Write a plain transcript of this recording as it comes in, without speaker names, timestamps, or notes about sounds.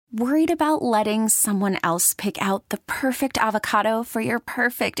Worried about letting someone else pick out the perfect avocado for your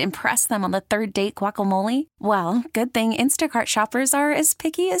perfect impress them on the third date guacamole? Well, good thing Instacart shoppers are as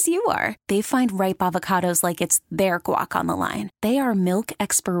picky as you are. They find ripe avocados like it's their guac on the line. They are milk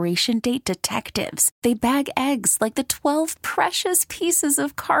expiration date detectives. They bag eggs like the 12 precious pieces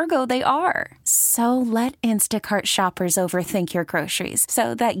of cargo they are. So let Instacart shoppers overthink your groceries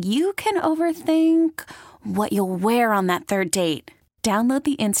so that you can overthink what you'll wear on that third date. Download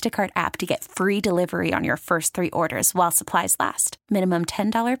the Instacart app to get free delivery on your first 3 orders while supplies last. Minimum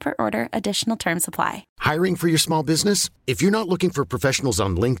 $10 per order. Additional terms apply. Hiring for your small business? If you're not looking for professionals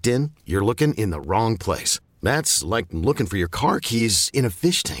on LinkedIn, you're looking in the wrong place. That's like looking for your car keys in a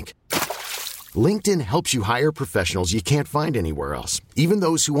fish tank. LinkedIn helps you hire professionals you can't find anywhere else, even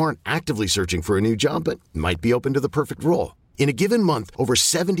those who aren't actively searching for a new job but might be open to the perfect role. In a given month, over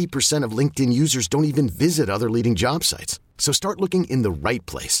 70% of LinkedIn users don't even visit other leading job sites. So start looking in the right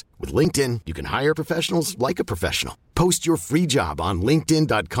place. With LinkedIn, you can hire professionals like a professional. Post your free job on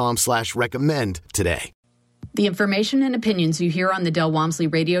linkedin.com/recommend today. The information and opinions you hear on the Del Walmsley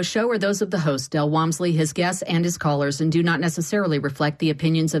radio show are those of the host, Del Walmsley, his guests, and his callers, and do not necessarily reflect the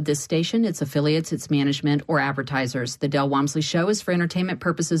opinions of this station, its affiliates, its management, or advertisers. The Del Walmsley show is for entertainment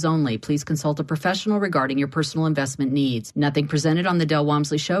purposes only. Please consult a professional regarding your personal investment needs. Nothing presented on the Del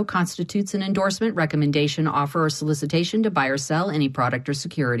Walmsley show constitutes an endorsement, recommendation, offer, or solicitation to buy or sell any product or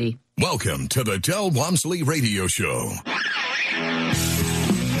security. Welcome to the Del Walmsley radio show.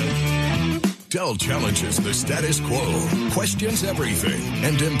 Del challenges the status quo, questions everything,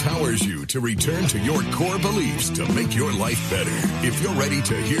 and empowers you to return to your core beliefs to make your life better. If you're ready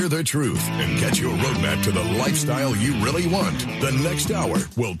to hear the truth and get your roadmap to the lifestyle you really want, the next hour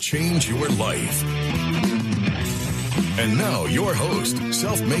will change your life. And now your host,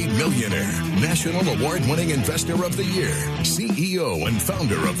 self-made millionaire, national award-winning investor of the year, CEO and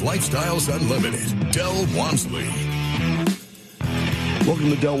founder of Lifestyles Unlimited, Del Walmsley.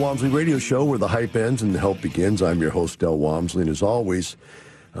 Welcome to the Del Walmsley Radio Show, where the hype ends and the help begins. I'm your host, Del Walmsley, and as always,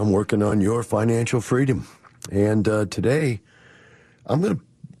 I'm working on your financial freedom. And today, I'm going to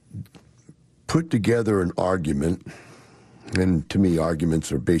put together an argument, and to me,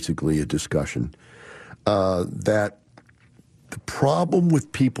 arguments are basically a discussion, that the problem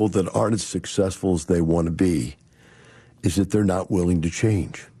with people that aren't as successful as they want to be is that they're not willing to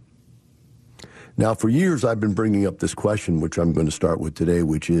change. Now, for years, I've been bringing up this question, which I'm going to start with today,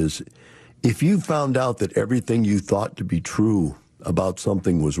 which is, if you found out that everything you thought to be true about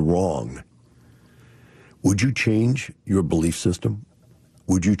something was wrong, would you change your belief system?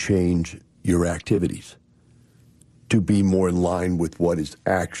 Would you change your activities to be more in line with what is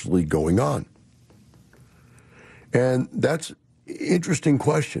actually going on? And that's an interesting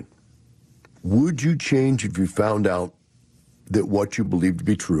question. Would you change if you found out that what you believed to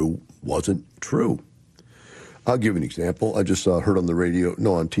be true wasn't true? I'll give an example. I just heard on the radio,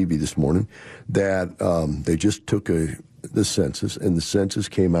 on TV this morning, that they just took the census, and the census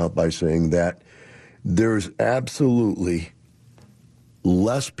came out by saying that there's absolutely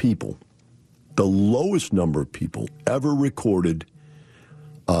less people, the lowest number of people ever recorded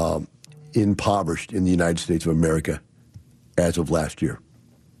impoverished in the United States of America as of last year.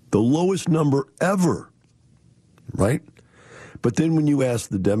 The lowest number ever, right? But then when you ask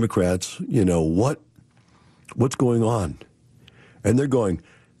the Democrats, what's going on? And they're going,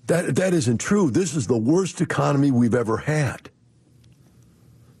 that isn't true. This is the worst economy we've ever had.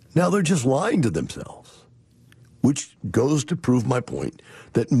 Now they're just lying to themselves, which goes to prove my point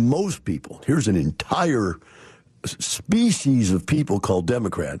that most people, here's an entire species of people called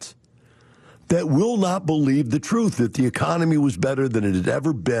Democrats, that will not believe the truth, that the economy was better than it had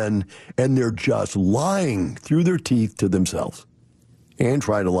ever been, and they're just lying through their teeth to themselves and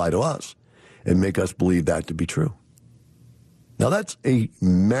try to lie to us and make us believe that to be true. Now, that's a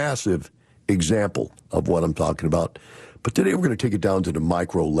massive example of what I'm talking about. But today we're going to take it down to the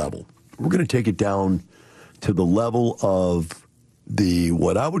micro level. We're going to take it down to the level of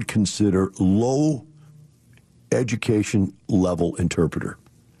what I would consider low education level interpreter.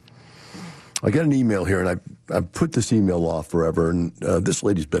 I got an email here, and I've put this email off forever, and this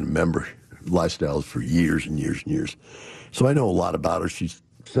lady's been a member of Lifestyles for years and years and years. So I know a lot about her. She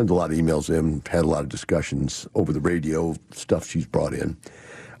sends a lot of emails in, had a lot of discussions over the radio, stuff she's brought in.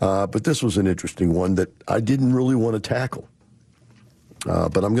 But this was an interesting one that I didn't really want to tackle.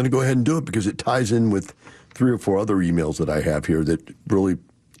 But I'm going to go ahead and do it because it ties in with 3 or 4 other emails that I have here that really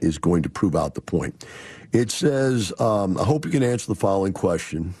is going to prove out the point. It says, I hope you can answer the following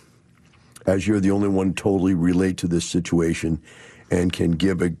question, as you're the only one to totally relate to this situation and can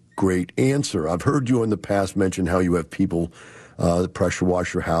give a great answer. I've heard you in the past mention how you have people pressure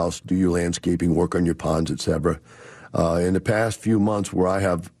wash your house, do your landscaping, work on your ponds, etc. In the past few months where I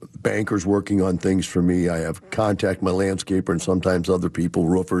have bankers working on things for me, I have contact my landscaper and sometimes other people,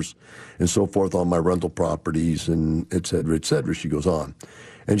 roofers and so forth on my rental properties and et cetera, she goes on.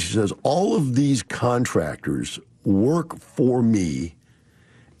 And she says, all of these contractors work for me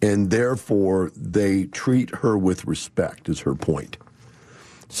and therefore they treat her with respect is her point.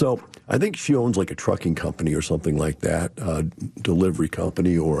 So I think she owns like a trucking company or something like that, a delivery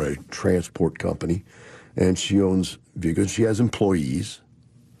company or a transport company. And she owns vehicles. She has employees.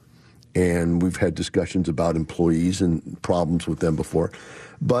 And we've had discussions about employees and problems with them before.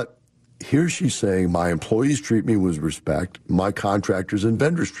 But here she's saying, my employees treat me with respect. My contractors and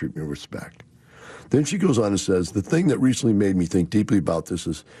vendors treat me with respect. Then she goes on and says, the thing that recently made me think deeply about this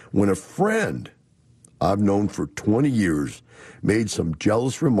is when a friend I've known for 20 years made some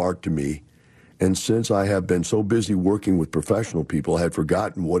jealous remark to me, and since I have been so busy working with professional people, I had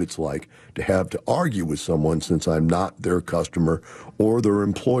forgotten what it's like to have to argue with someone since I'm not their customer or their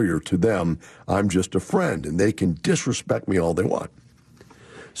employer to them. I'm just a friend, and they can disrespect me all they want.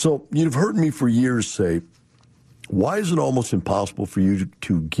 So you've heard me for years say, why is it almost impossible for you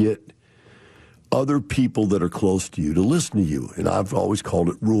to get other people that are close to you to listen to you? And I've always called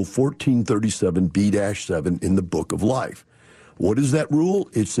it Rule 1437B-7 in the Book of Life. What is that rule?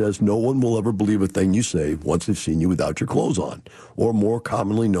 It says no one will ever believe a thing you say once they've seen you without your clothes on, or more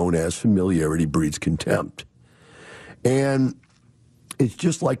commonly known as familiarity breeds contempt. And it's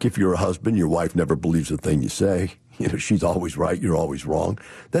just like if you're a husband, your wife never believes a thing you say. You know, she's always right, you're always wrong.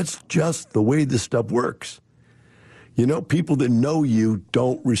 That's just the way this stuff works. You know, people that know you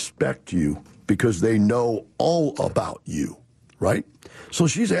don't respect you because they know all about you, right? So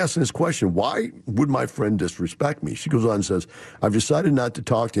she's asking this question, why would my friend disrespect me? She goes on and says, I've decided not to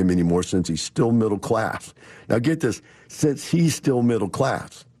talk to him anymore since he's still middle class. Now get this, since he's still middle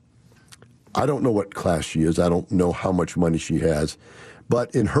class. I don't know what class she is. I don't know how much money she has.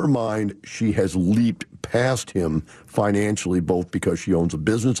 But in her mind, she has leaped past him financially, both because she owns a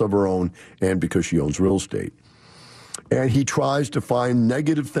business of her own and because she owns real estate. And he tries to find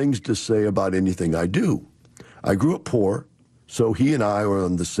negative things to say about anything I do. I grew up poor, so he and I are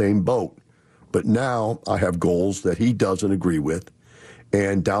on the same boat. But now I have goals that he doesn't agree with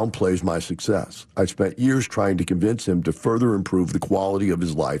and downplays my success. I spent years trying to convince him to further improve the quality of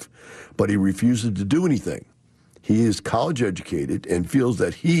his life, but he refuses to do anything. He is college educated and feels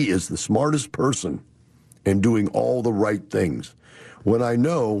that he is the smartest person and doing all the right things, when I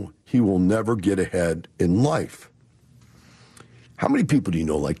know he will never get ahead in life. How many people do you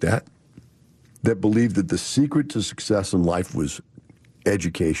know like that believe that the secret to success in life was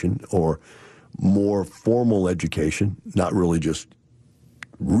education or more formal education, not really just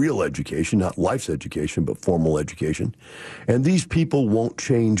real education, not life's education, but formal education? And these people won't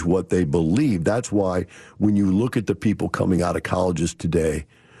change what they believe. That's why when you look at the people coming out of colleges today,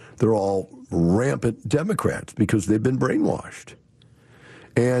 they're all rampant Democrats because they've been brainwashed.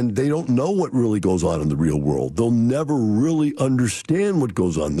 And they don't know what really goes on in the real world. They'll never really understand what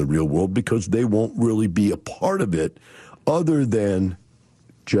goes on in the real world because they won't really be a part of it other than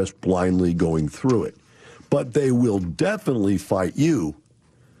just blindly going through it. But they will definitely fight you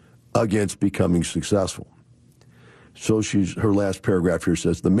against becoming successful. So her last paragraph here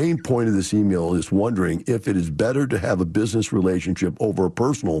says, the main point of this email is wondering if it is better to have a business relationship over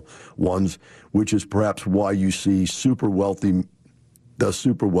personal ones, which is perhaps why you see the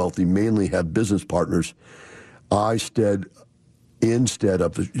super wealthy mainly have business partners instead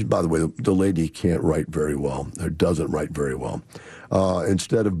of, by the way, the lady can't write very well, or doesn't write very well,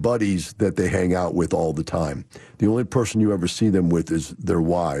 instead of buddies that they hang out with all the time. The only person you ever see them with is their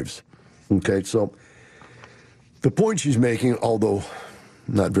wives. Okay, so the point she's making, although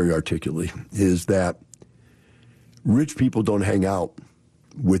not very articulately, is that rich people don't hang out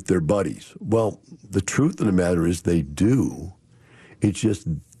with their buddies. Well, the truth of the matter is they do. It's just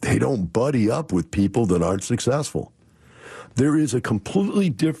they don't buddy up with people that aren't successful. There is a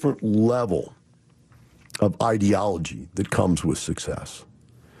completely different level of ideology that comes with success.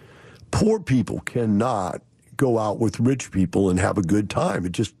 Poor people cannot go out with rich people and have a good time.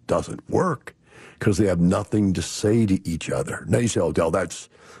 It just doesn't work because they have nothing to say to each other. Now you say, oh, Del, that's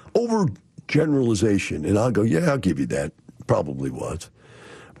overgeneralization. And I'll go, yeah, I'll give you that. Probably was.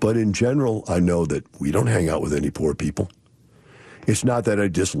 But in general, I know that we don't hang out with any poor people. It's not that I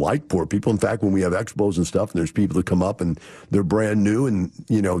dislike poor people. In fact, when we have expos and stuff, and there's people that come up and they're brand new and,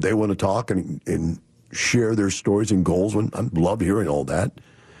 you know, they want to talk and share their stories and goals. And I love hearing all that.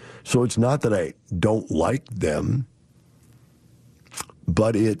 So it's not that I don't like them,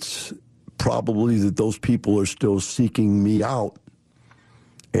 but it's probably that those people are still seeking me out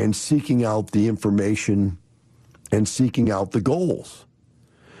and seeking out the information and seeking out the goals.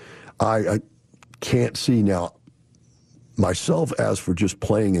 I can't see now myself as for just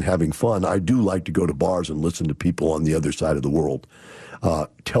playing and having fun. I do like to go to bars and listen to people on the other side of the world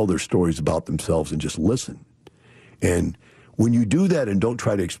tell their stories about themselves and just listen. And when you do that and don't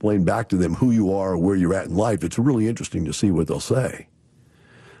try to explain back to them who you are or where you're at in life, it's really interesting to see what they'll say.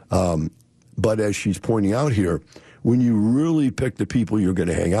 But as she's pointing out here, when you really pick the people you're going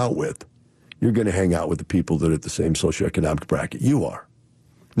to hang out with, you're going to hang out with the people that are at the same socioeconomic bracket you are.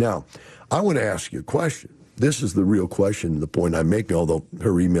 Now, I want to ask you a question. This is the real question, the point I'm making, although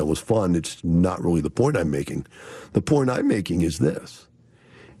her email was fun, it's not really the point I'm making. The point I'm making is this.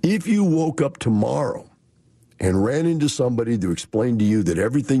 If you woke up tomorrow and ran into somebody to explain to you that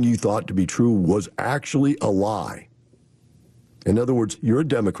everything you thought to be true was actually a lie, in other words, you're a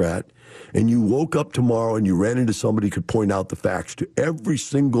Democrat, and you woke up tomorrow and you ran into somebody who could point out the facts to every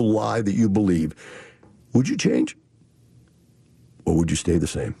single lie that you believe, would you change? Or would you stay the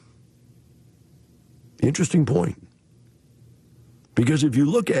same? Interesting point. Because if you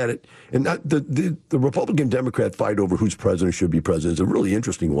look at it, and the Republican-Democrat fight over who's president should be president is a really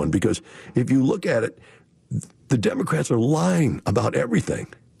interesting one, because if you look at it, the Democrats are lying about everything.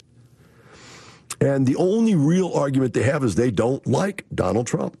 And the only real argument they have is they don't like Donald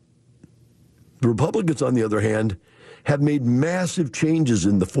Trump. The Republicans, on the other hand, have made massive changes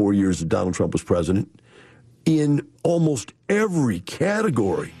in the 4 years that Donald Trump was president in almost every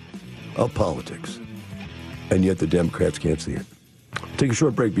category of politics. And yet the Democrats can't see it. Take a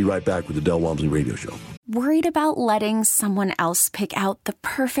short break. Be right back with the Del Walmsley Radio Show. Worried about letting someone else pick out the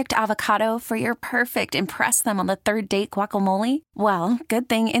perfect avocado for your perfect impress them on the third date guacamole? Well, good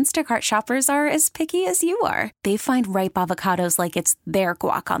thing Instacart shoppers are as picky as you are. They find ripe avocados like it's their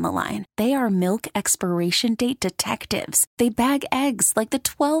guac on the line. They are milk expiration date detectives. They bag eggs like the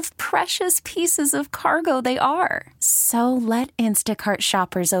 12 precious pieces of cargo they are. So let Instacart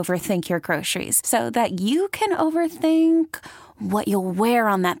shoppers overthink your groceries so that you can overthink what you'll wear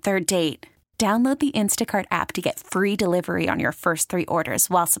on that third date. Download the Instacart app to get free delivery on your first 3 orders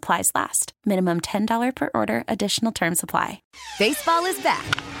while supplies last. Minimum $10 per order. Additional terms apply. Baseball is back,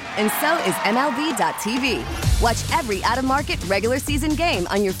 and so is MLB.tv. Watch every out-of-market regular season game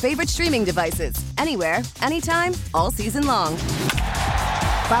on your favorite streaming devices. Anywhere, anytime, all season long.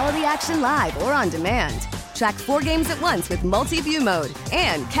 Follow the action live or on demand. Track 4 games at once with multi-view mode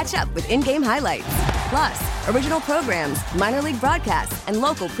and catch up with in-game highlights. Plus, original programs, minor league broadcasts, and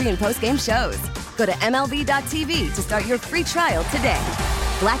local pre- and post-game shows. Go to MLB.tv to start your free trial today.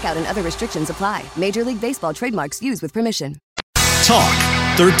 Blackout and other restrictions apply. Major League Baseball trademarks used with permission. Talk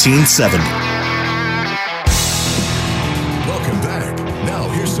 1370. Welcome back. Now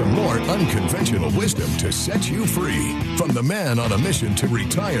here's some more unconventional wisdom to set you free from the man on a mission to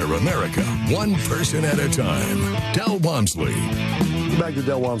retire America, one person at a time, Del Walmsley. Back to the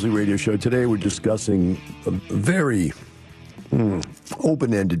Del Walmsley Radio Show. Today we're discussing a very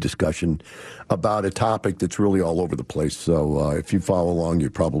open-ended discussion about a topic that's really all over the place. So if you follow along, you're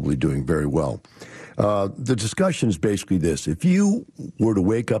probably doing very well. The discussion is basically this. If you were to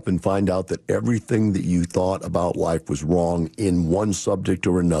wake up and find out that everything that you thought about life was wrong in one subject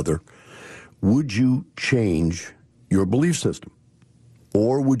or another, would you change your belief system?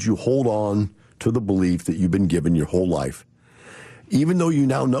 Or would you hold on to the belief that you've been given your whole life, even though you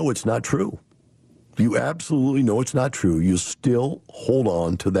now know it's not true? You absolutely know it's not true. You still hold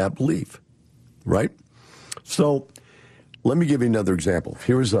on to that belief, right? So let me give you another example.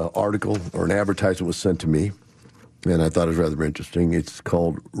 Here's an article or an advertisement was sent to me, and I thought it was rather interesting. It's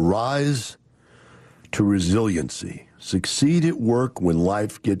called Rise to Resiliency. Succeed at work when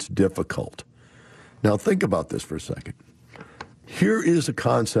life gets difficult. Now think about this for a second. Here is a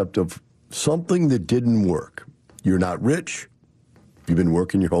concept of something that didn't work. You're not rich. You've been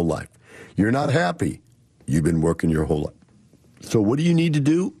working your whole life. You're not happy. You've been working your whole life. So what do you need to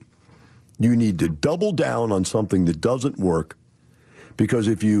do? You need to double down on something that doesn't work, because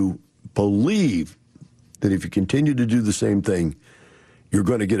if you believe that if you continue to do the same thing, you're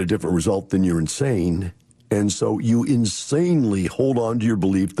going to get a different result, then you're insane. And so you insanely hold on to your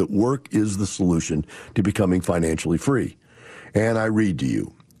belief that work is the solution to becoming financially free. And I read to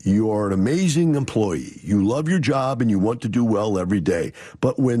you. You are an amazing employee. You love your job and you want to do well every day.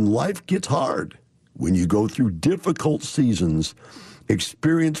 But when life gets hard, when you go through difficult seasons,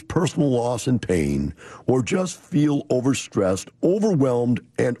 experience personal loss and pain, or just feel overstressed, overwhelmed,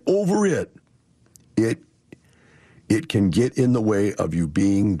 and over it can get in the way of you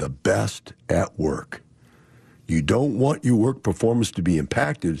being the best at work. You don't want your work performance to be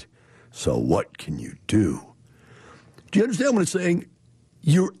impacted, so what can you do? Do you understand what it's saying?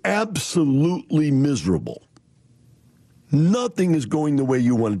 you're absolutely miserable. Nothing is going the way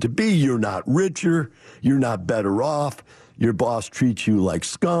you want it to be. You're not richer. You're not better off. Your boss treats you like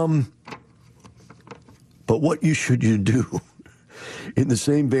scum. But what should you do? In the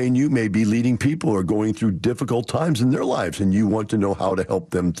same vein, you may be leading people who are going through difficult times in their lives, and you want to know how to help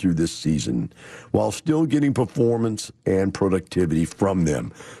them through this season while still getting performance and productivity from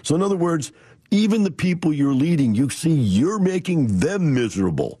them. So in other words, even the people you're leading, you see you're making them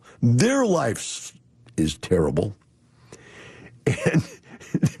miserable. Their life is terrible and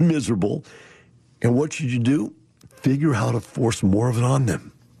miserable. And what should you do? Figure out how to force more of it on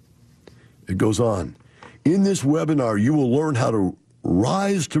them. It goes on. In this webinar, you will learn how to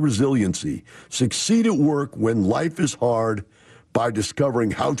rise to resiliency, succeed at work when life is hard by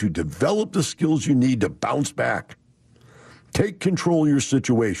discovering how to develop the skills you need to bounce back. Take control of your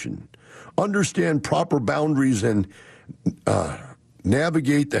situation. Understand proper boundaries and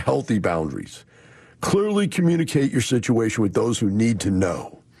navigate the healthy boundaries. Clearly communicate your situation with those who need to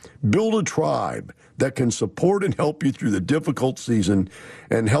know. Build a tribe that can support and help you through the difficult season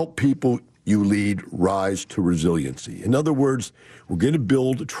and help people you lead rise to resiliency. In other words, we're going to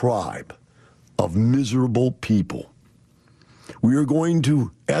build a tribe of miserable people. We are going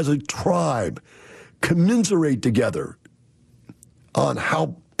to, as a tribe, commiserate together on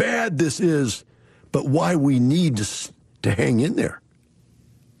how bad this is, but why we need to hang in there.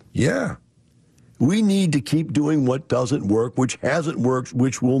 Yeah. We need to keep doing what doesn't work, which hasn't worked,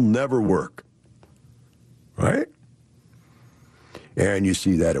 which will never work. Right? And you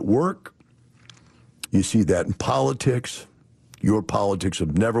see that at work. You see that in politics. Your politics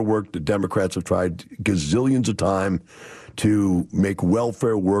have never worked. The Democrats have tried gazillions of times to make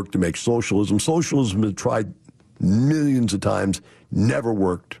welfare work, to make socialism. Socialism has tried millions of times, never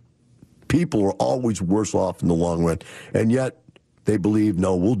worked. People are always worse off in the long run. And yet they believe,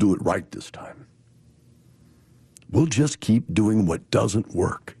 no, we'll do it right this time. We'll just keep doing what doesn't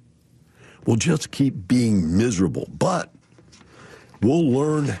work. We'll just keep being miserable. But we'll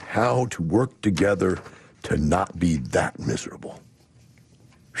learn how to work together to not be that miserable.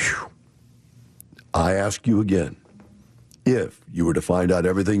 Whew. I ask you again, if you were to find out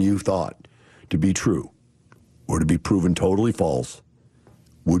everything you thought to be true or to be proven totally false,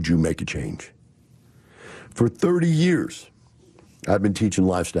 would you make a change? For 30 years, I've been teaching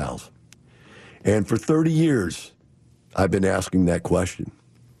lifestyles. And for 30 years, I've been asking that question.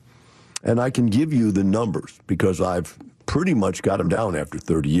 And I can give you the numbers because I've pretty much got them down after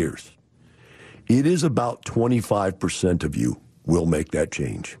 30 years. It is about 25% of you will make that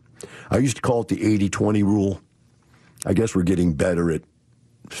change. I used to call it the 80-20 rule. I guess we're getting better at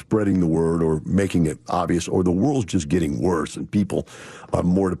spreading the word or making it obvious, or the world's just getting worse and people are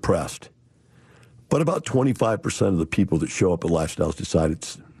more depressed. But about 25% of the people that show up at Lifestyles decide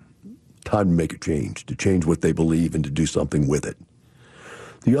it's time to make a change, to change what they believe and to do something with it.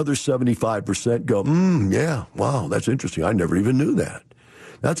 The other 75% go, yeah, wow, that's interesting. I never even knew that.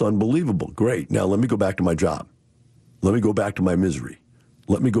 That's unbelievable. Great. Now let me go back to my job. Let me go back to my misery.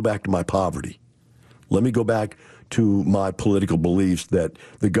 Let me go back to my poverty. Let me go back to my political beliefs that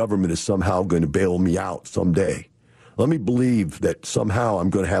the government is somehow going to bail me out someday. Let me believe that somehow I'm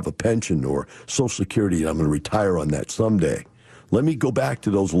going to have a pension or Social Security and I'm going to retire on that someday. Let me go back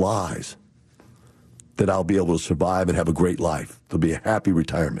to those lies that I'll be able to survive and have a great life. There'll be a happy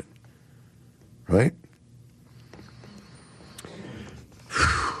retirement. Right?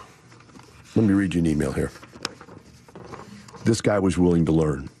 Let me read you an email here. This guy was willing to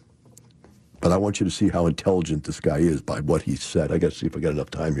learn. But I want you to see how intelligent this guy is by what he said. I got to see if I got enough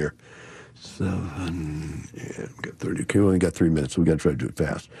time here. 7, yeah, we got 30. Okay, we only got 3 minutes, so we got to try to do it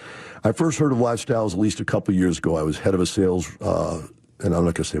fast. I first heard of Lifestyles at least a couple of years ago. I was head of a sales, and I'm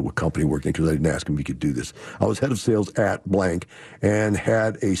not going to say what company working because I didn't ask him if he could do this. I was head of sales at blank and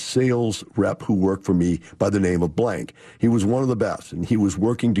had a sales rep who worked for me by the name of blank. He was one of the best, and he was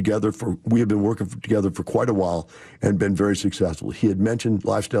working together we had been working together for quite a while and been very successful. He had mentioned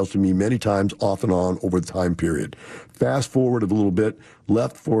Lifestyles to me many times off and on over the time period. Fast forward a little bit,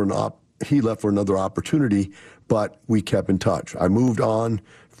 he left for another opportunity, but we kept in touch. I moved on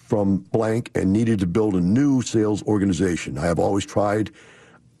from blank and needed to build a new sales organization. I have always tried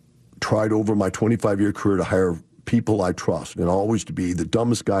over my 25-year career to hire people I trust and always to be the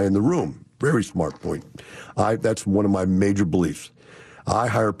dumbest guy in the room. Very smart point. That's one of my major beliefs. I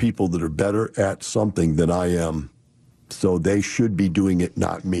hire people that are better at something than I am, so they should be doing it,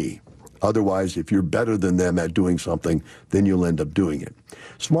 not me. Otherwise, if you're better than them at doing something, then you'll end up doing it.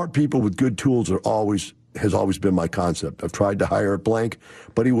 Smart people with good tools has always been my concept. I've tried to hire at blank,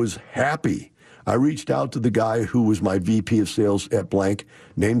 but he was happy. I reached out to the guy who was my VP of sales at blank,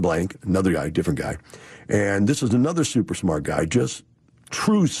 named blank, another guy, different guy. And this is another super smart guy, just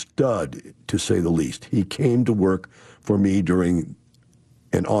true stud, to say the least. He came to work for me during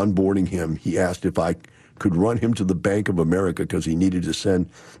an onboarding him. He asked if I could run him to the Bank of America because he needed to send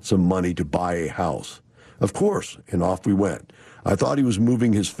some money to buy a house. Of course, and off we went. I thought he was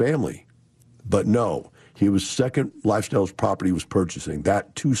moving his family, but no. He was second Lifestyles property he was purchasing.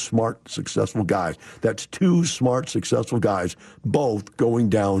 That two smart, successful guys. That's two smart, successful guys, both going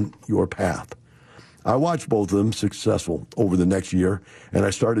down your path. I watched both of them successful over the next year, and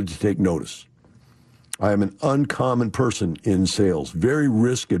I started to take notice. I am an uncommon person in sales, very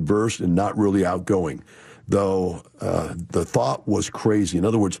risk adverse and not really outgoing, though the thought was crazy. In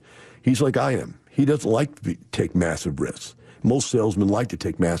other words, he's like I am. He doesn't like to take massive risks. Most salesmen like to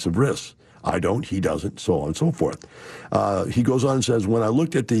take massive risks. I don't, he doesn't, so on and so forth. He goes on and says, when I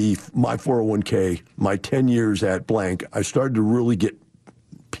looked at my 401k, my 10 years at blank, I started to really get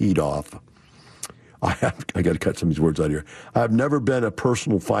peed off. I got to cut some of these words out here. I've never been a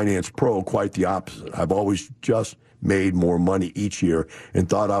personal finance pro, quite the opposite. I've always just made more money each year and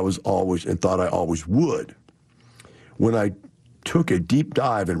thought I always would. When I took a deep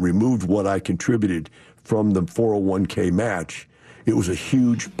dive and removed what I contributed from the 401k match, it was a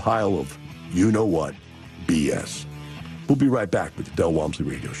huge pile of, you know what, BS. We'll be right back with the Del Walmsley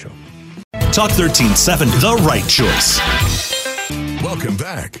Radio Show. Talk 1370, the right choice. Welcome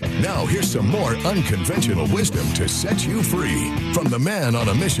back. Now here's some more unconventional wisdom to set you free from the man on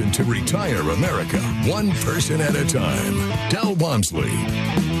a mission to retire America, one person at a time, Del Walmsley.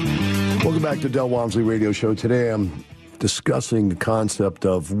 Welcome back to Del Walmsley Radio Show. Today I'm discussing the concept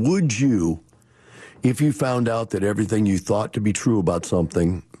of, would you, if you found out that everything you thought to be true about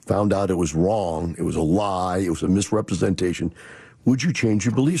something, found out it was wrong, it was a lie, it was a misrepresentation, would you change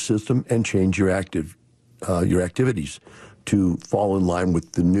your belief system and change your activities to fall in line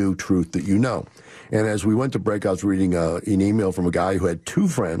with the new truth that you know? And as we went to break, I was reading an email from a guy who had two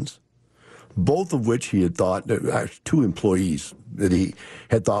friends, both of which he had thought, two employees that he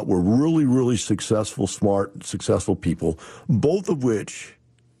had thought were really, really successful, smart, successful people, both of which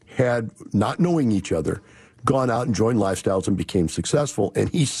had, not knowing each other, gone out and joined Lifestyles and became successful. And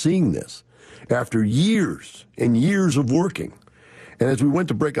he's seeing this after years and years of working. And as we went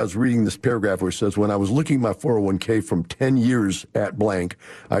to break, I was reading this paragraph where it says, when I was looking at my 401k from 10 years at blank,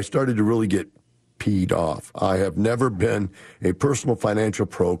 I started to really get peed off. I have never been a personal financial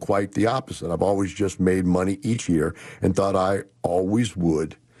pro, quite the opposite. I've always just made money each year and thought I always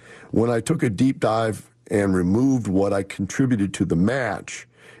would. When I took a deep dive and removed what I contributed to the match,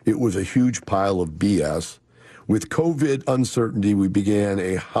 it was a huge pile of BS. With COVID uncertainty, we began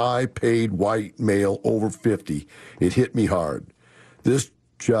a high-paid white male over 50. It hit me hard. This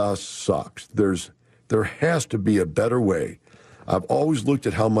just sucks. There has to be a better way. I've always looked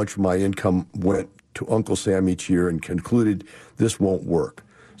at how much my income went to Uncle Sam each year and concluded this won't work.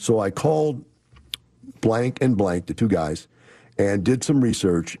 So I called blank and blank, the two guys, and did some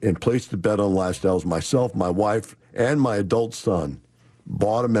research and placed a bet on Lifestyles. Myself, my wife, and my adult son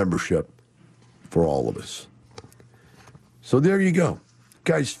bought a membership for all of us. So there you go.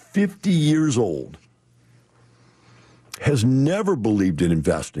 Guy's 50 years old, has never believed in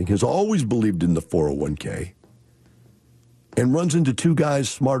investing, has always believed in the 401k, and runs into two guys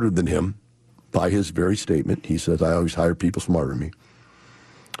smarter than him by his very statement. He says, I always hire people smarter than me.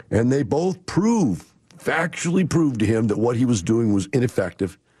 And they both factually proved to him that what he was doing was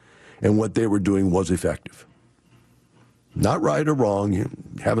ineffective and what they were doing was effective. Not right or wrong.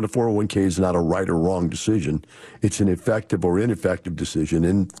 Having a 401k is not a right or wrong decision. It's an effective or ineffective decision,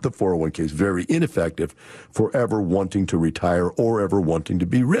 and the 401k is very ineffective for ever wanting to retire or ever wanting to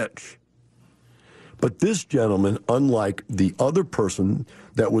be rich. But this gentleman, unlike the other person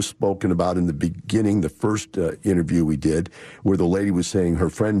that was spoken about in the beginning, the first interview we did, where the lady was saying her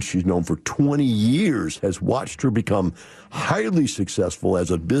friend she's known for 20 years has watched her become highly successful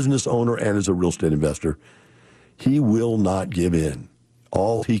as a business owner and as a real estate investor, he will not give in.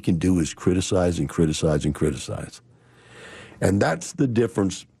 All he can do is criticize and criticize and criticize. And that's the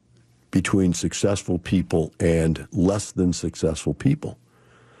difference between successful people and less than successful people.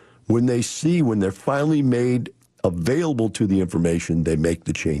 When they're finally made available to the information, they make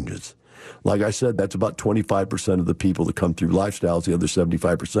the changes. Like I said, that's about 25% of the people that come through Lifestyles. The other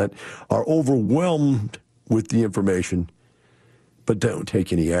 75% are overwhelmed with the information, but don't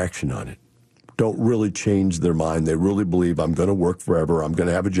take any action on it. Don't really change their mind. They really believe I'm going to work forever. I'm going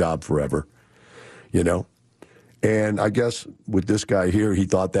to have a job forever, you know. And I guess with this guy here, he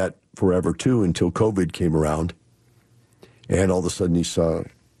thought that forever too until COVID came around. And all of a sudden he saw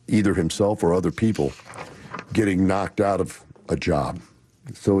either himself or other people getting knocked out of a job.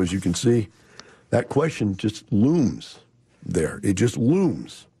 So as you can see, that question just looms there. It just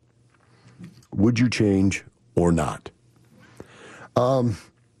looms. Would you change or not? I've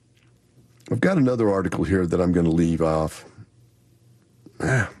got another article here that I'm going to leave off.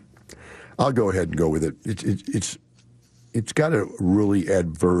 I'll go ahead and go with it. It's got a really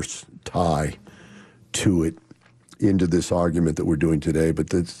adverse tie to it into this argument that we're doing today.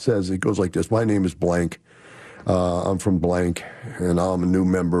 But it goes like this. My name is blank. I'm from blank, and I'm a new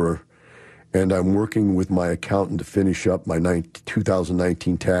member, and I'm working with my accountant to finish up my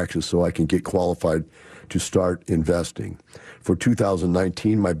 2019 taxes so I can get qualified to start investing. For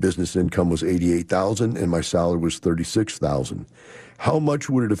 2019, my business income was $88,000 and my salary was $36,000. How much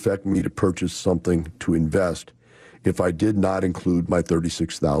would it affect me to purchase something to invest if I did not include my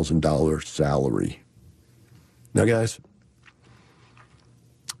 $36,000 salary? Now, guys,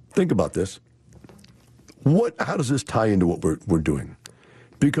 think about this. How does this tie into what we're doing?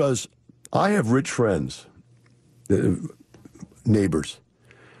 Because I have rich friends, neighbors,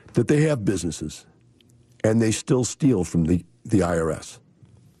 that they have businesses, and they still steal from the IRS.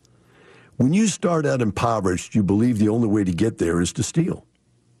 When you start out impoverished, you believe the only way to get there is to steal.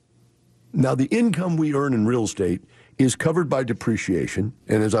 Now, the income we earn in real estate is covered by depreciation,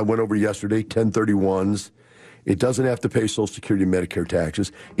 and as I went over yesterday, 1031s. It doesn't have to pay Social Security and Medicare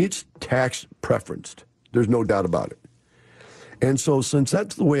taxes. It's tax preferenced. There's no doubt about it. And so since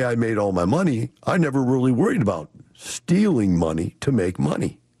that's the way I made all my money, I never really worried about stealing money to make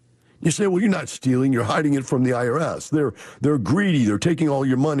money. You say, well, you're not stealing. You're hiding it from the IRS. They're greedy. They're taking all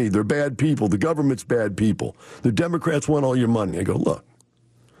your money. They're bad people. The government's bad people. The Democrats want all your money. I go, look,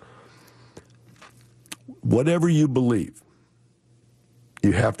 whatever you believe,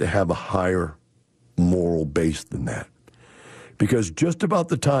 you have to have a higher moral base than that. Because just about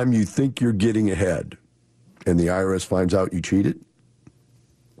the time you think you're getting ahead and the IRS finds out you cheated,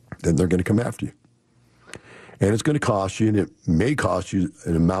 then they're going to come after you. And it's going to cost you, and it may cost you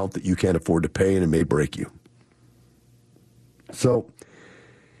an amount that you can't afford to pay, and it may break you. So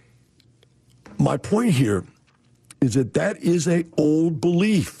my point here is that is an old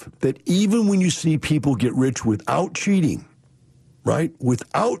belief that even when you see people get rich without cheating, right?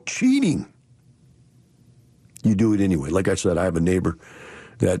 Without cheating, you do it anyway. Like I said, I have a neighbor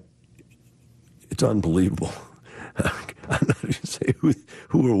that it's unbelievable. I'm not going to say who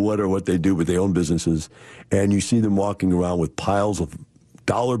or what they do, but they own businesses. And you see them walking around with piles of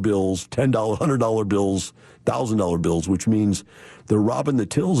dollar bills, $10, $100 bills, $1,000 bills, which means they're robbing the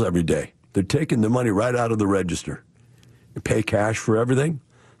tills every day. They're taking the money right out of the register. You pay cash for everything,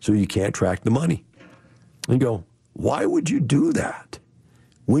 so you can't track the money. And you go, why would you do that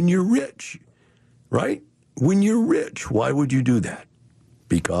when you're rich, right? When you're rich, why would you do that?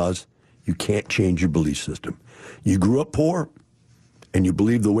 Because you can't change your belief system. You grew up poor, and you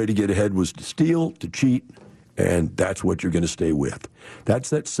believed the way to get ahead was to steal, to cheat, and that's what you're going to stay with. That's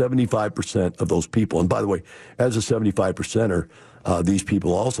that 75% of those people. And by the way, as a 75%er, these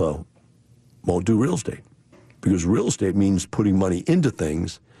people also won't do real estate, because real estate means putting money into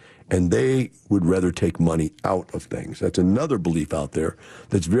things, and they would rather take money out of things. That's another belief out there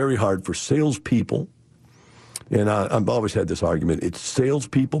that's very hard for salespeople. And I've always had this argument. It's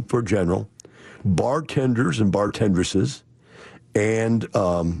salespeople for general, bartenders and bartendresses, and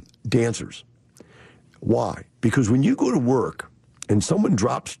dancers. Why? Because when you go to work and someone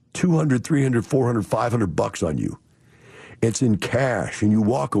drops $200, $300, $400, $500 on you, it's in cash, and you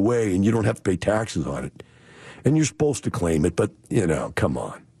walk away and you don't have to pay taxes on it. And you're supposed to claim it, but, come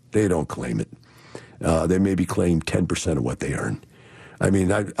on. They don't claim it. They maybe claim 10% of what they earn. I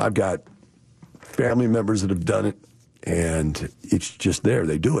mean, I've got family members that have done it, and it's just there.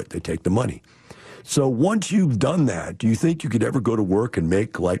 They do it. They take the money. So once you've done that, do you think you could ever go to work and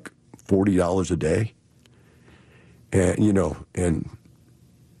make like $40 a day? And, and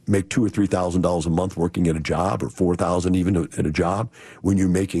make $2,000 or $3,000 a month working at a job, or $4,000 even at a job, when you're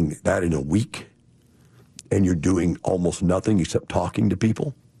making that in a week and you're doing almost nothing except talking to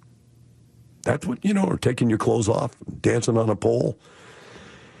people? That's what, or taking your clothes off, dancing on a pole.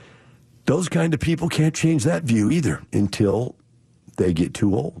 Those kind of people can't change that view either until they get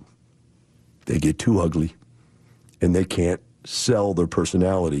too old. They get too ugly, and they can't sell their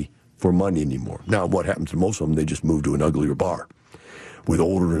personality for money anymore. Now, what happens to most of them, they just move to an uglier bar with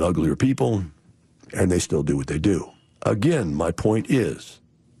older and uglier people, and they still do what they do. Again, my point is,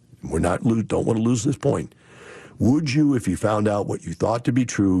 don't want to lose this point. Would you, if you found out what you thought to be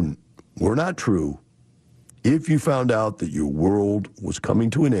true were not true, if you found out that your world was coming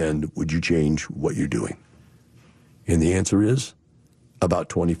to an end, would you change what you're doing? And the answer is, about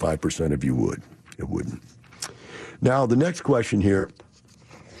 25% of you would. It wouldn't. Now, the next question here,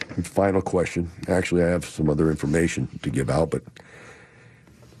 final question. Actually, I have some other information to give out, but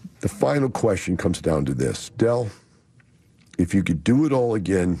the final question comes down to this. Del, if you could do it all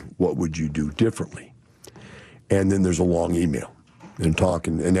again, what would you do differently? And then there's a long email and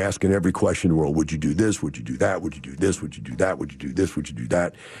talking and asking every question in the world. Would you do this? Would you do that? Would you do this? Would you do that? Would you do this? Would you do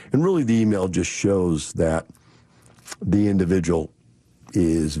that? And really the email just shows that the individual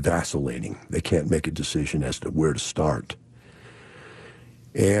is vacillating. They can't make a decision as to where to start.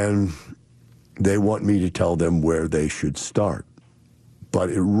 And they want me to tell them where they should start. But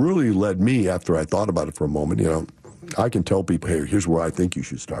it really led me, after I thought about it for a moment, I can tell people, hey, here's where I think you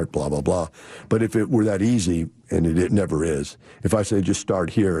should start, blah, blah, blah. But if it were that easy, and it never is, if I say just start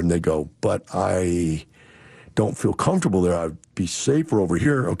here and they go, but I don't feel comfortable there, I'd be safer over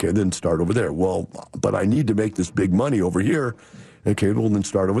here, okay, then start over there. Well, but I need to make this big money over here, okay, well, then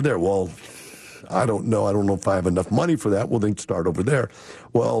start over there. Well, I don't know if I have enough money for that, well, then start over there.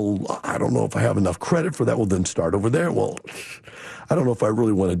 Well, I don't know if I have enough credit for that, well, then start over there. Well, I don't know if I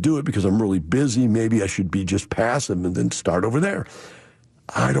really want to do it because I'm really busy. Maybe I should be just passive and then start over there.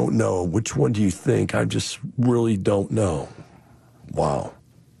 I don't know. Which one do you think? I just really don't know. Wow.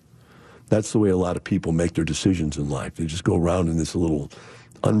 That's the way a lot of people make their decisions in life. They just go around in this little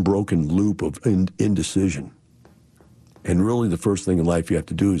unbroken loop of indecision. And really the first thing in life you have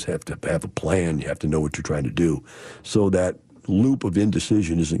to do is have to have a plan. You have to know what you're trying to do. So that loop of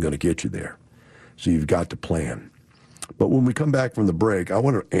indecision isn't going to get you there. So you've got to plan. But when we come back from the break, I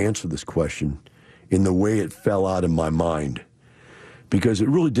want to answer this question in the way it fell out in my mind. Because it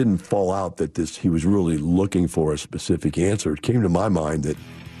really didn't fall out that he was really looking for a specific answer. It came to my mind that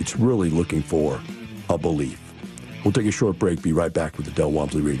it's really looking for a belief. We'll take a short break. Be right back with the Del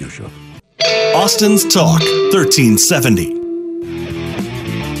Walmsley Radio Show. Austin's Talk, 1370.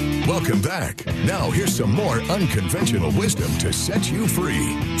 Welcome back. Now here's some more unconventional wisdom to set you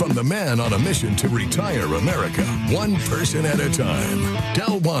free from the man on a mission to retire America, one person at a time,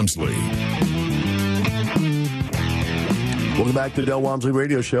 Del Walmsley. Welcome back to the Del Walmsley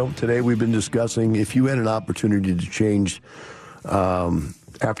Radio Show. Today we've been discussing if you had an opportunity to change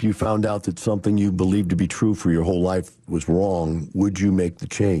after you found out that something you believed to be true for your whole life was wrong, would you make the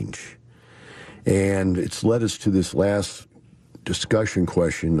change? And it's led us to this last discussion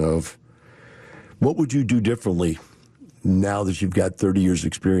question of what would you do differently now that you've got 30 years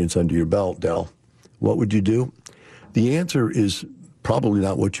experience under your belt, Del? What would you do? The answer is probably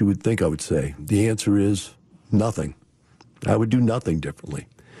not what you would think I would say. The answer is nothing. I would do nothing differently.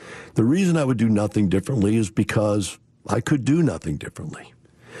 The reason I would do nothing differently is because I could do nothing differently.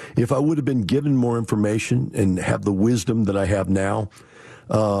 If I would have been given more information and have the wisdom that I have now,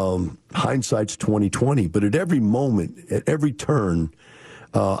 hindsight's 20/20. But at every moment, at every turn,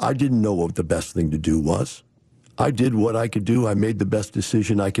 I didn't know what the best thing to do was. I did what I could do. I made the best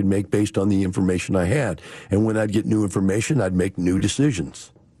decision I could make based on the information I had. And when I'd get new information, I'd make new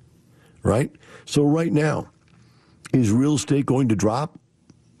decisions. Right? So right now, is real estate going to drop?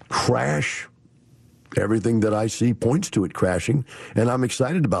 Crash? Everything that I see points to it crashing. And I'm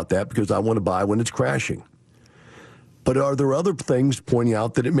excited about that because I want to buy when it's crashing. But are there other things pointing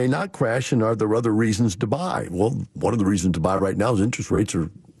out that it may not crash, and are there other reasons to buy? Well, one of the reasons to buy right now is interest rates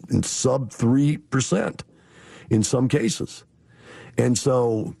are in sub 3% in some cases. And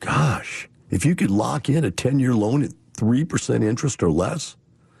so, gosh, if you could lock in a 10-year loan at 3% interest or less,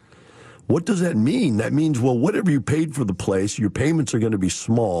 what does that mean? That means, well, whatever you paid for the place, your payments are going to be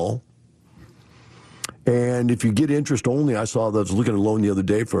small. And if you get interest only, I was looking at a loan the other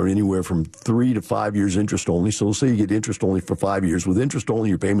day for anywhere from 3 to 5 years interest only. So let's say you get interest only for 5 years. With interest only,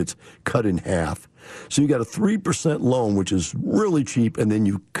 your payment's cut in half. So you got a 3% loan, which is really cheap, and then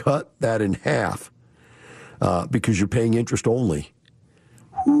you cut that in half because you're paying interest only.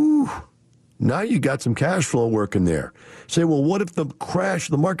 Whew. Now you got some cash flow working there. Say, well, what if the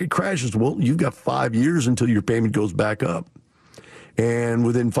market crashes? Well, you've got 5 years until your payment goes back up. And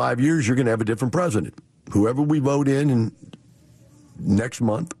within 5 years, you're going to have a different president. Whoever we vote in next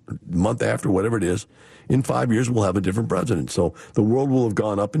month, month after, whatever it is, in 5 years, we'll have a different president. So the world will have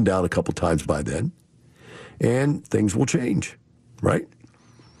gone up and down a couple times by then, and things will change, right?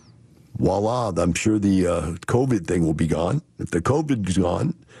 Voila, I'm sure the COVID thing will be gone. If the COVID is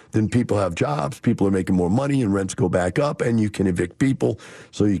gone, then people have jobs, people are making more money, and rents go back up, and you can evict people,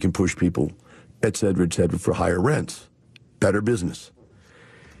 so you can push people, et cetera, for higher rents. Better business.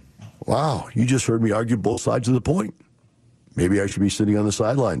 Wow, you just heard me argue both sides of the point. Maybe I should be sitting on the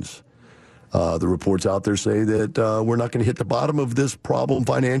sidelines. The reports out there say that we're not going to hit the bottom of this problem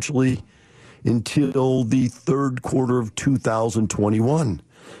financially until the third quarter of 2021.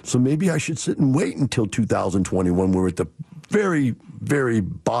 So maybe I should sit and wait until 2021. We're at the very, very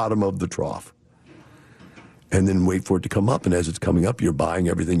bottom of the trough. And then wait for it to come up. And as it's coming up, you're buying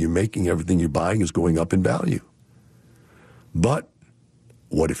everything you're making. Everything you're buying is going up in value. But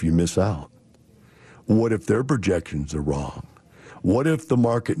what if you miss out? What if their projections are wrong? What if the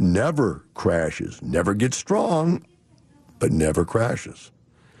market never crashes, never gets strong, but never crashes?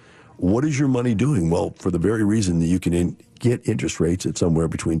 What is your money doing? Well, for the very reason that you can get interest rates at somewhere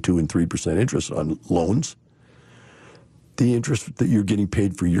between 2 and 3% interest on loans, the interest that you're getting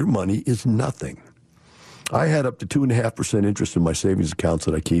paid for your money is nothing. I had up to 2.5% interest in my savings accounts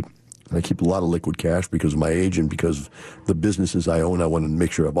that I keep. And I keep a lot of liquid cash because of my age and because of the businesses I own. I want to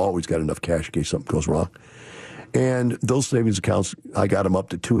make sure I've always got enough cash in case something goes wrong. And those savings accounts, I got them up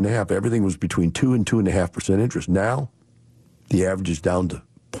to 2.5%. Everything was between 2 and 2.5% interest. Now, the average is down to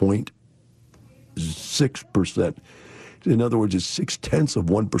 0.6%. In other words, it's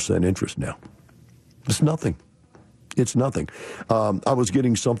 0.6% interest now. It's nothing. It's nothing. I was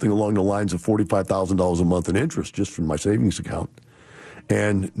getting something along the lines of $45,000 a month in interest just from my savings account.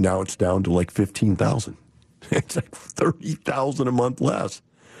 And now it's down to like $15,000. It's like $30,000 a month less.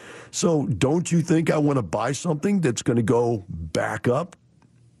 So don't you think I want to buy something that's going to go back up?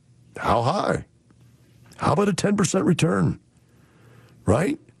 How high? How about a 10% return?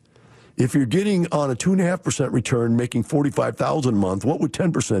 Right? If you're getting on a 2.5% return, making $45,000 a month, what would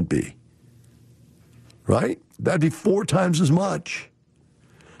 10% be? Right? That'd be 4 times as much.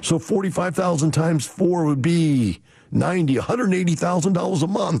 So 45,000 times 4 would be $180,000 a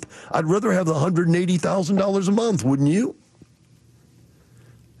month. I'd rather have the $180,000 a month, wouldn't you?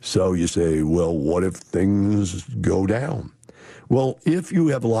 So you say, well, what if things go down? Well, if you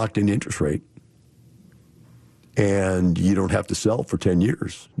have a locked-in interest rate and you don't have to sell for 10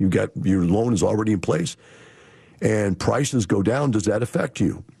 years, you got your loan is already in place, and prices go down, does that affect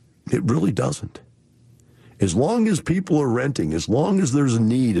you? It really doesn't. As long as people are renting, as long as there's a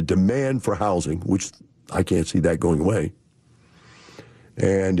need, a demand for housing, which I can't see that going away.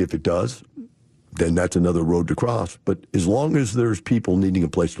 And if it does, then that's another road to cross. But as long as there's people needing a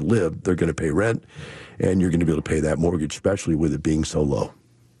place to live, they're going to pay rent, and you're going to be able to pay that mortgage, especially with it being so low.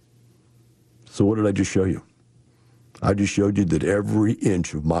 So what did I just show you? I just showed you that every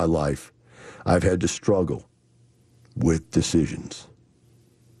inch of my life, I've had to struggle with decisions.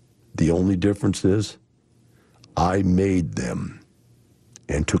 The only difference is I made them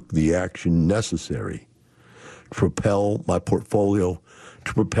and took the action necessary to propel my portfolio,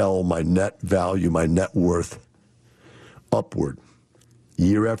 to propel my net value, my net worth upward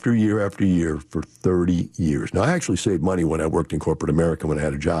year after year after year for 30 years. Now, I actually saved money when I worked in corporate America when I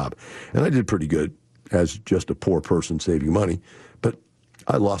had a job, and I did pretty good as just a poor person saving money, but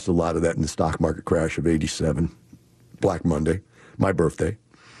I lost a lot of that in the stock market crash of '87, Black Monday, my birthday.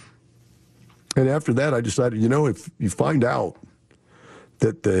 And after that, I decided, if you find out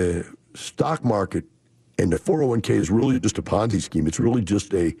that the stock market and the 401k is really just a Ponzi scheme, it's really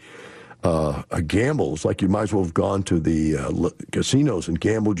just a gamble. It's like you might as well have gone to the casinos and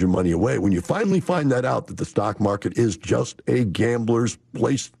gambled your money away. When you finally find that out, that the stock market is just a gambler's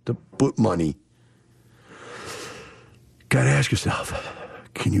place to put money, got to ask yourself,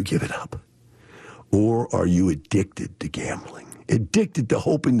 can you give it up? Or are you addicted to gambling? Addicted to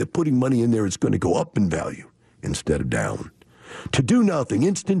hoping that putting money in there is going to go up in value instead of down. To do nothing,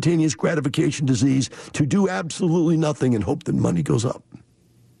 instantaneous gratification disease, to do absolutely nothing and hope that money goes up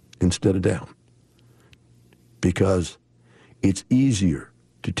instead of down. Because it's easier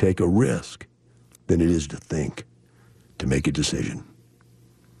to take a risk than it is to think, to make a decision.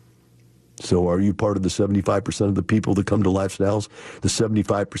 So are you part of the 75% of the people that come to Lifestyles, the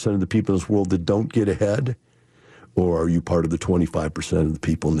 75% of the people in this world that don't get ahead? Or are you part of the 25% of the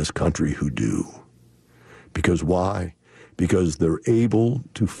people in this country who do? Because why? Because they're able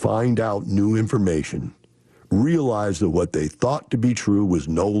to find out new information, realize that what they thought to be true was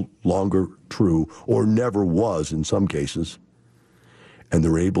no longer true or never was in some cases, and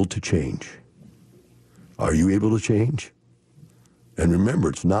they're able to change. Are you able to change? And remember,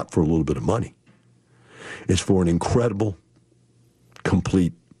 it's not for a little bit of money. It's for an incredible,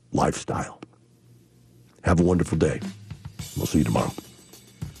 complete lifestyle. Have a wonderful day. We'll see you tomorrow.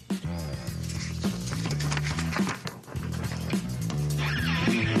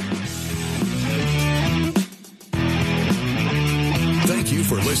 Thank you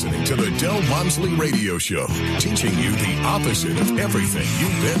for listening to the Del Walmsley Radio Show, teaching you the opposite of everything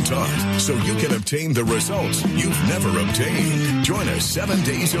you've been taught so you can obtain the results you've never obtained. Join us 7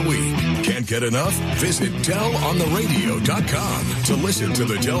 days a week. Can't get enough? Visit DelOnTheRadio.com to listen to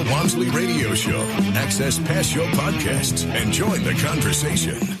the Del Walmsley Radio Show, access past show podcasts, and join the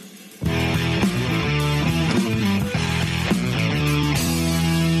conversation.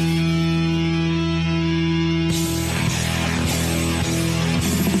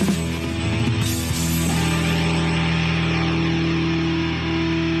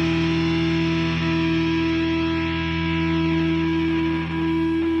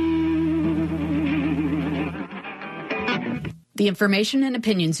 The information and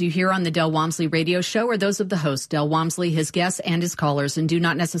opinions you hear on the Del Walmsley Radio Show are those of the host, Del Walmsley, his guests, and his callers, and do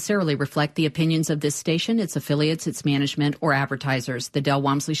not necessarily reflect the opinions of this station, its affiliates, its management, or advertisers. The Del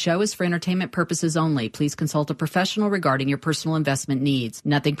Walmsley Show is for entertainment purposes only. Please consult a professional regarding your personal investment needs.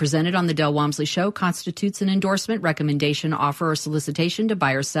 Nothing presented on the Del Walmsley Show constitutes an endorsement, recommendation, offer, or solicitation to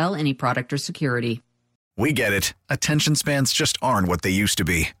buy or sell any product or security. We get it. Attention spans just aren't what they used to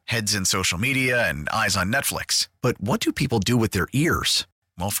be. Heads in social media and eyes on Netflix. But what do people do with their ears?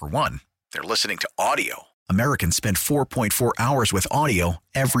 Well, for one, they're listening to audio. Americans spend 4.4 hours with audio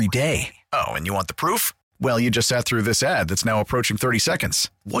every day. Oh, and you want the proof? Well, you just sat through this ad that's now approaching 30 seconds.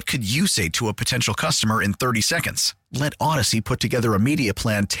 What could you say to a potential customer in 30 seconds? Let Odyssey put together a media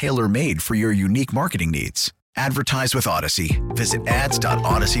plan tailor-made for your unique marketing needs. Advertise with Odyssey. Visit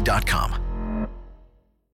ads.odyssey.com.